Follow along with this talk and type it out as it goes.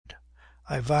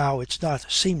I vow it's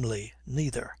not seemly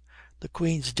neither. The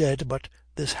Queen's dead but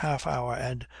this half hour,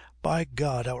 and by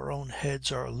God our own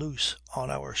heads are loose on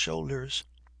our shoulders."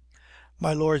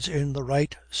 "My lord's in the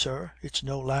right, sir. It's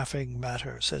no laughing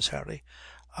matter," says Harry.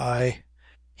 "Aye,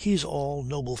 he's all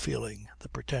noble feeling." The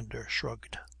Pretender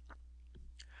shrugged.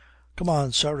 "Come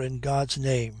on, sir, in God's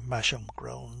name," Masham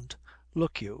groaned.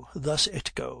 "Look you, thus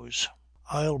it goes.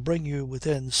 I'll bring you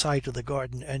within sight of the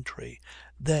garden entry.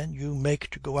 Then you make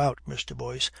to go out, Mr.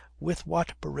 Boyce, with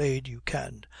what parade you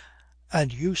can.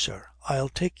 And you, sir, I'll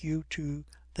take you to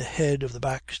the head of the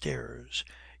back stairs.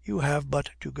 You have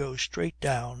but to go straight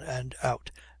down and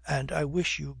out, and I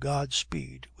wish you God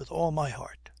speed with all my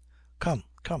heart. Come,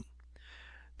 come."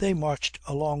 They marched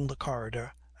along the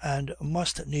corridor, and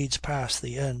must needs pass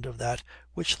the end of that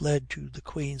which led to the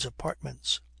Queen's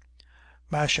apartments.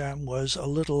 Masham was a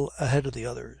little ahead of the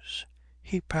others.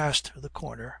 He passed the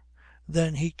corner.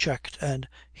 Then he checked, and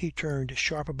he turned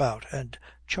sharp about and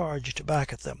charged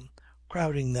back at them,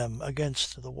 crowding them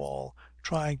against the wall,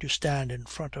 trying to stand in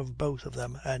front of both of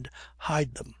them and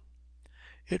hide them.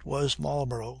 It was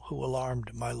Marlborough who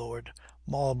alarmed my lord,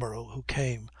 Marlborough who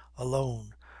came,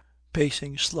 alone,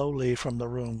 pacing slowly from the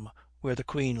room where the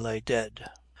Queen lay dead.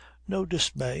 No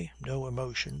dismay, no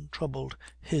emotion troubled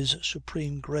his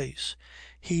supreme grace.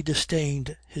 He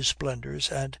disdained his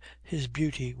splendours and his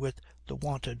beauty with the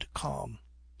wonted calm.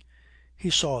 He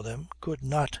saw them, could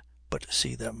not but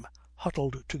see them,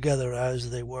 huddled together as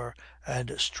they were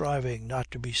and striving not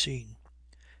to be seen.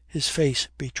 His face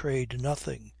betrayed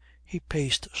nothing. He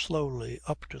paced slowly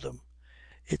up to them.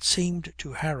 It seemed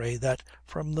to Harry that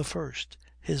from the first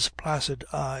his placid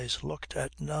eyes looked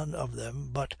at none of them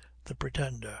but the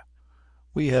Pretender.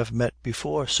 "We have met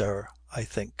before, sir, I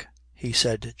think," he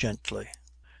said gently.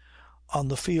 "On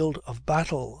the field of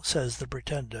battle," says the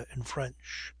Pretender in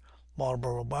French.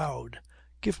 Marlborough bowed.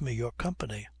 "Give me your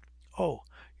company." "Oh,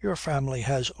 your family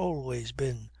has always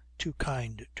been too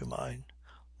kind to mine."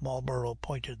 Marlborough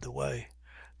pointed the way.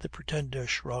 The Pretender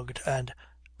shrugged, and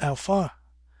 "Enfin,"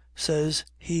 says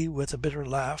he with a bitter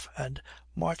laugh, and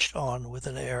marched on with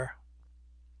an air.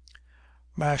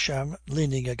 Masham,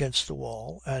 leaning against the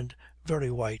wall, and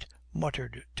very white,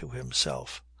 muttered to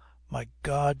himself, "My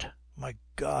God, my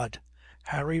God."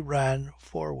 Harry ran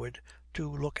forward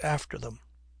to look after them.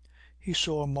 He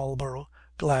saw Marlborough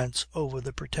glance over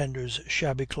the Pretender's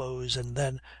shabby clothes, and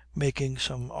then, making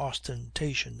some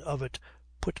ostentation of it,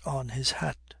 put on his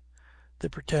hat. The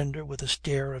Pretender, with a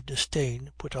stare of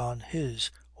disdain, put on his,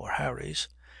 or Harry's.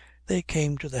 They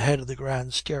came to the head of the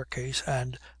grand staircase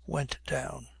and went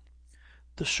down.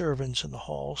 The servants in the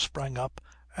hall sprang up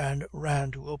and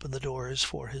ran to open the doors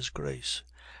for his Grace.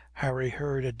 Harry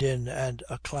heard a din and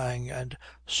a clang, and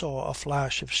saw a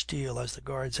flash of steel as the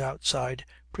guards outside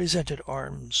presented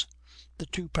arms. The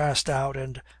two passed out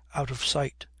and out of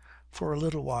sight. For a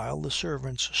little while the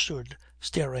servants stood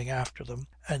staring after them,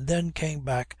 and then came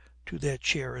back to their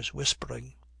chairs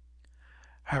whispering.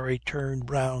 Harry turned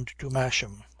round to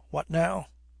Masham. "What now?"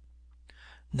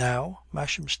 "Now?"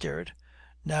 Masham stared.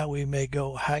 "Now we may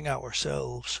go hang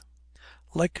ourselves."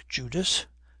 "Like Judas?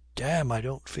 Damme, I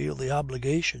don't feel the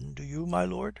obligation. Do you, my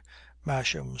lord?"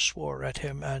 Masham swore at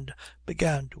him and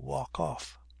began to walk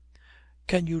off.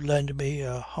 "Can you lend me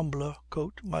a humbler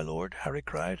coat, my lord?" Harry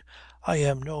cried. "I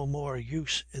am no more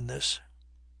use in this."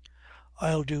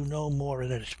 "I'll do no more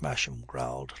in it," Masham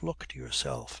growled. "Look to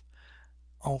yourself."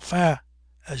 "Enfin,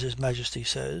 as His Majesty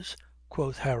says,"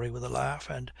 quoth Harry with a laugh,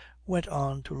 and went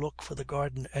on to look for the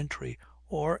garden entry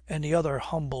or any other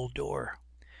humble door.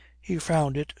 He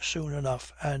found it soon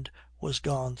enough and was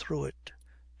gone through it,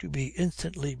 to be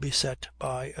instantly beset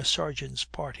by a sergeant's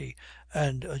party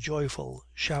and a joyful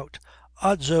shout.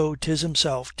 "Odso, 'tis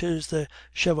himself, 'tis the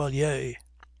Chevalier."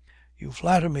 "You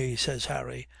flatter me," says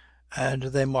Harry, and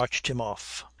they marched him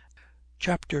off.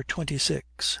 CHAPTER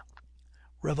 26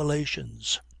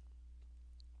 REVELATIONS.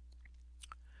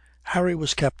 Harry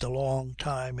was kept a long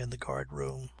time in the guard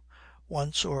room.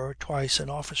 Once or twice an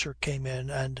officer came in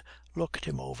and looked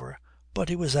him over, but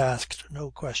he was asked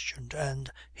no question, and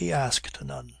he asked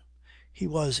none. He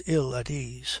was ill at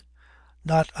ease.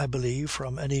 Not, I believe,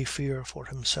 from any fear for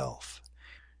himself.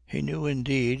 He knew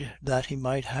indeed that he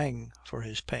might hang for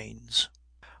his pains.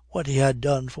 What he had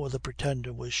done for the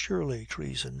Pretender was surely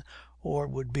treason, or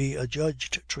would be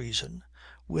adjudged treason,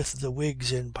 with the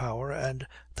Whigs in power and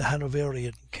the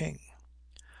Hanoverian king.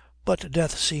 But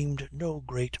death seemed no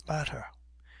great matter.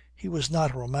 He was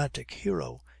not a romantic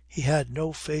hero. He had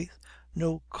no faith,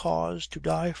 no cause to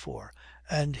die for,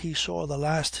 and he saw the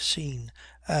last scene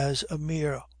as a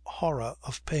mere horror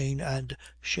of pain and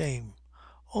shame.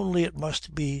 Only it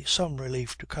must be some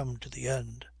relief to come to the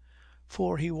end.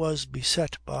 for he was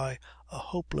beset by a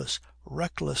hopeless,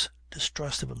 reckless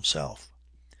distrust of himself.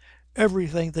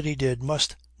 Everything that he did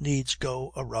must needs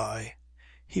go awry.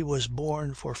 He was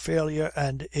born for failure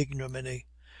and ignominy.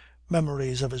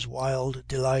 Memories of his wild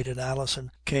delight in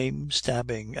Alison came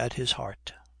stabbing at his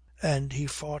heart, and he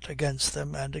fought against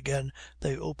them, and again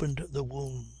they opened the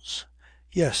wounds.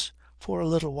 Yes, for a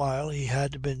little while he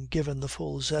had been given the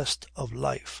full zest of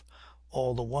life,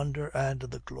 all the wonder and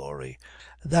the glory,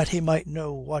 that he might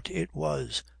know what it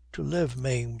was to live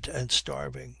maimed and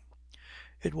starving.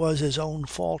 It was his own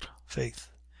fault, faith.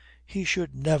 He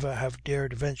should never have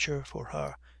dared venture for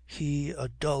her, he, a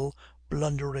dull,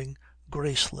 blundering,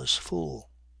 graceless fool.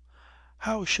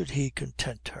 How should he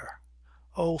content her?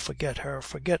 Oh, forget her,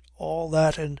 forget all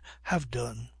that and have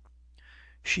done.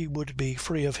 She would be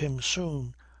free of him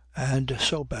soon, and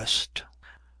so best.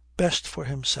 Best for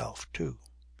himself, too.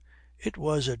 It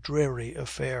was a dreary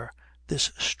affair,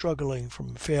 this struggling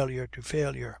from failure to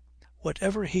failure.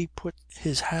 Whatever he put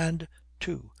his hand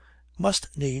to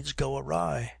must needs go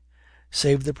awry.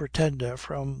 Save the Pretender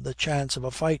from the chance of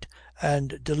a fight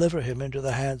and deliver him into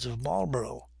the hands of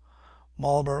Marlborough.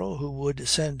 Marlborough, who would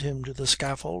send him to the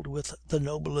scaffold with the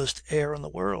noblest air in the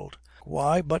world.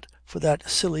 Why, but for that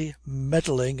silly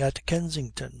meddling at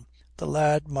Kensington, the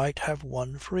lad might have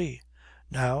won free.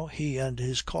 Now he and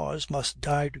his cause must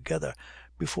die together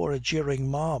before a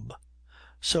jeering mob.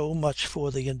 So much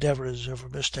for the endeavours of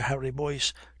Mr. Harry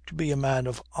Boyce to be a man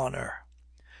of honour.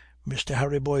 Mr.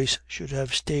 Harry Boyce should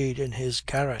have stayed in his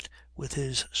garret with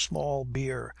his small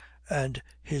beer and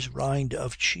his rind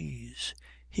of cheese.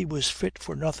 He was fit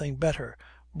for nothing better,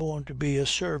 born to be a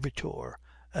servitor,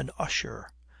 an usher,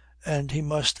 and he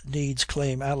must needs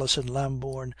claim Alison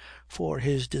Lambourne for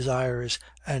his desires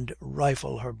and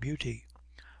rifle her beauty.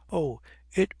 Oh,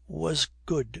 it was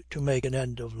good to make an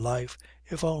end of life,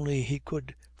 if only he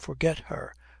could forget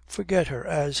her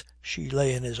as she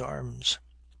lay in his arms.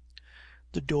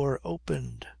 The door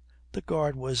opened. The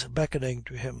guard was beckoning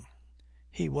to him.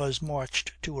 He was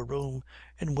marched to a room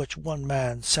in which one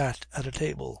man sat at a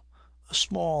table, a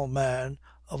small man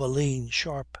of a lean,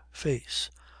 sharp face.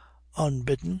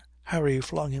 Unbidden, Harry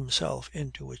flung himself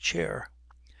into a chair.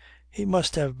 He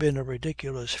must have been a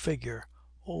ridiculous figure,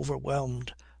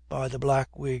 overwhelmed by the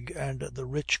black wig and the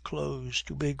rich clothes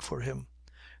too big for him.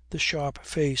 The sharp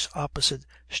face opposite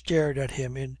stared at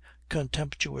him in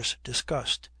contemptuous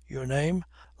disgust. "Your name?"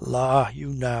 "La,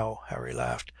 you now," Harry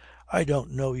laughed. "I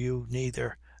don't know you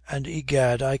neither, and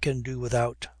egad, I can do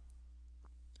without."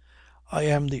 "I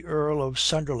am the Earl of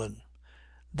Sunderland."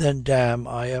 "Then, damme,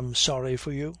 I am sorry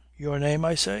for you. Your name,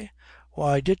 I say?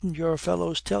 Why, didn't your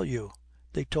fellows tell you?"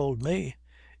 "They told me."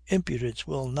 "Impudence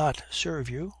will not serve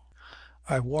you.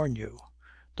 I warn you.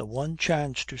 The one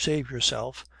chance to save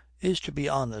yourself is to be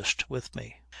honest with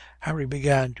me." Harry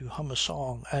began to hum a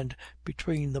song, and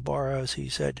between the bars he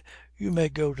said, "You may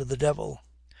go to the devil.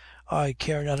 I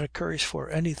care not a curse for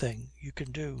anything you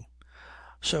can do.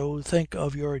 So think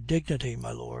of your dignity,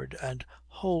 my lord, and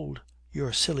hold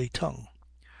your silly tongue."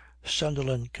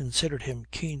 Sunderland considered him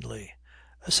keenly.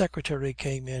 A secretary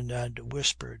came in and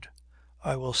whispered,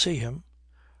 "I will see him,"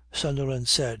 Sunderland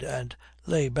said, and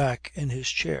lay back in his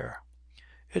chair.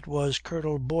 It was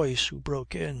Colonel Boyce who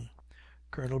broke in.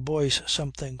 Colonel Boyce,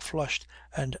 something flushed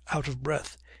and out of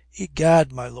breath.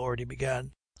 "Egad, my lord," he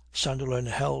began. Sunderland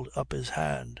held up his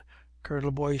hand.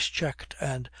 Colonel Boyce checked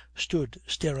and stood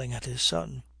staring at his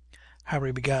son.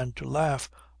 Harry began to laugh.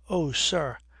 "Oh,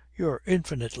 sir, you're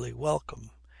infinitely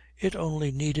welcome. It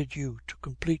only needed you to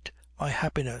complete my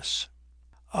happiness."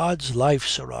 "Odds life,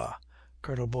 sirrah."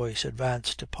 Colonel Boyce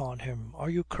advanced upon him. "Are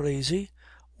you crazy?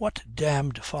 What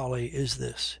damned folly is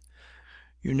this?"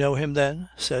 "You know him then?"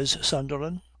 says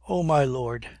Sunderland. "Oh, my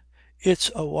lord,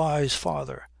 it's a wise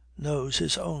father knows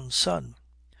his own son.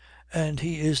 And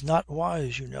he is not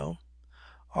wise, you know."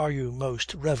 "Are you,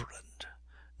 most reverend?"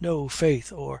 "No,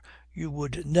 faith, or you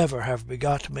would never have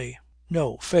begot me."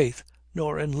 "No, faith,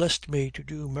 nor enlist me to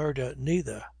do murder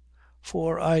neither.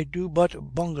 For I do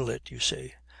but bungle it, you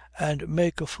see, and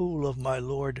make a fool of my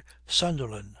Lord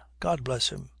Sunderland, God bless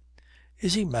him."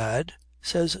 "Is he mad?"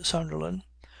 says Sunderland.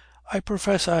 "I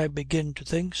profess I begin to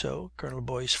think so." Colonel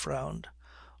Boyce frowned.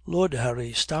 "Lud,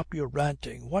 Harry, stop your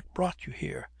ranting. What brought you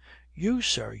here?" "You,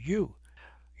 sir, you.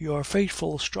 Your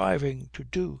faithful striving to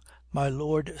do my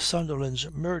Lord Sunderland's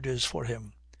murders for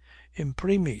him.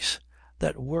 Imprimis,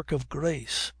 that work of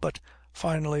grace. But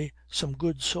finally some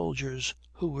good soldiers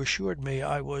who assured me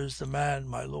I was the man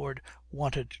my lord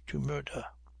wanted to murder."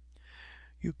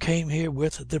 "You came here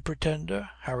with the Pretender?"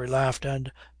 Harry laughed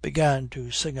and began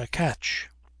to sing a catch.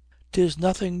 'Tis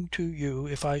nothing to you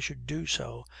if I should do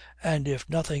so, and if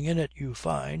nothing in it you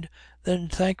find, then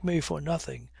thank me for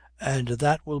nothing, and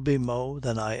that will be mo'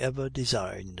 than I ever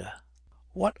designed."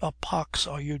 "What a pox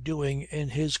are you doing in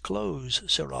his clothes,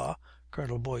 sirrah?"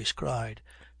 Colonel Boyce cried.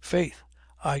 "Faith,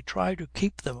 I try to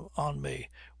keep them on me,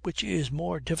 which is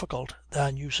more difficult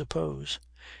than you suppose.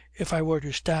 If I were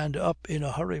to stand up in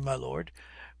a hurry, my lord,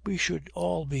 we should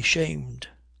all be shamed."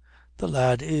 "The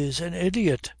lad is an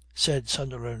idiot," said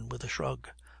Sunderland with a shrug.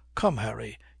 "Come,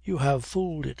 Harry, you have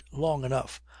fooled it long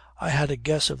enough. I had a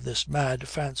guess of this mad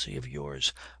fancy of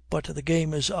yours. But the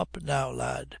game is up now,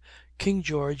 lad. King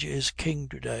George is king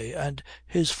to day, and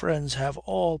his friends have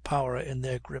all power in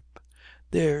their grip.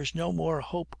 There's no more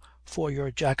hope for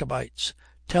your Jacobites.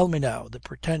 Tell me now, the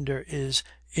Pretender is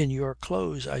in your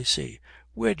clothes, I see.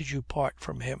 Where did you part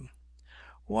from him?"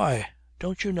 "Why,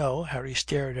 don't you know?" Harry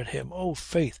stared at him. "Oh,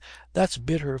 faith, that's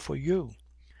bitter for you.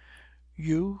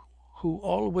 You who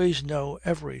always know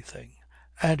everything,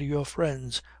 and your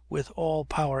friends with all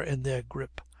power in their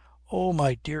grip. Oh,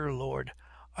 my dear lord,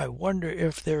 I wonder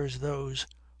if there's those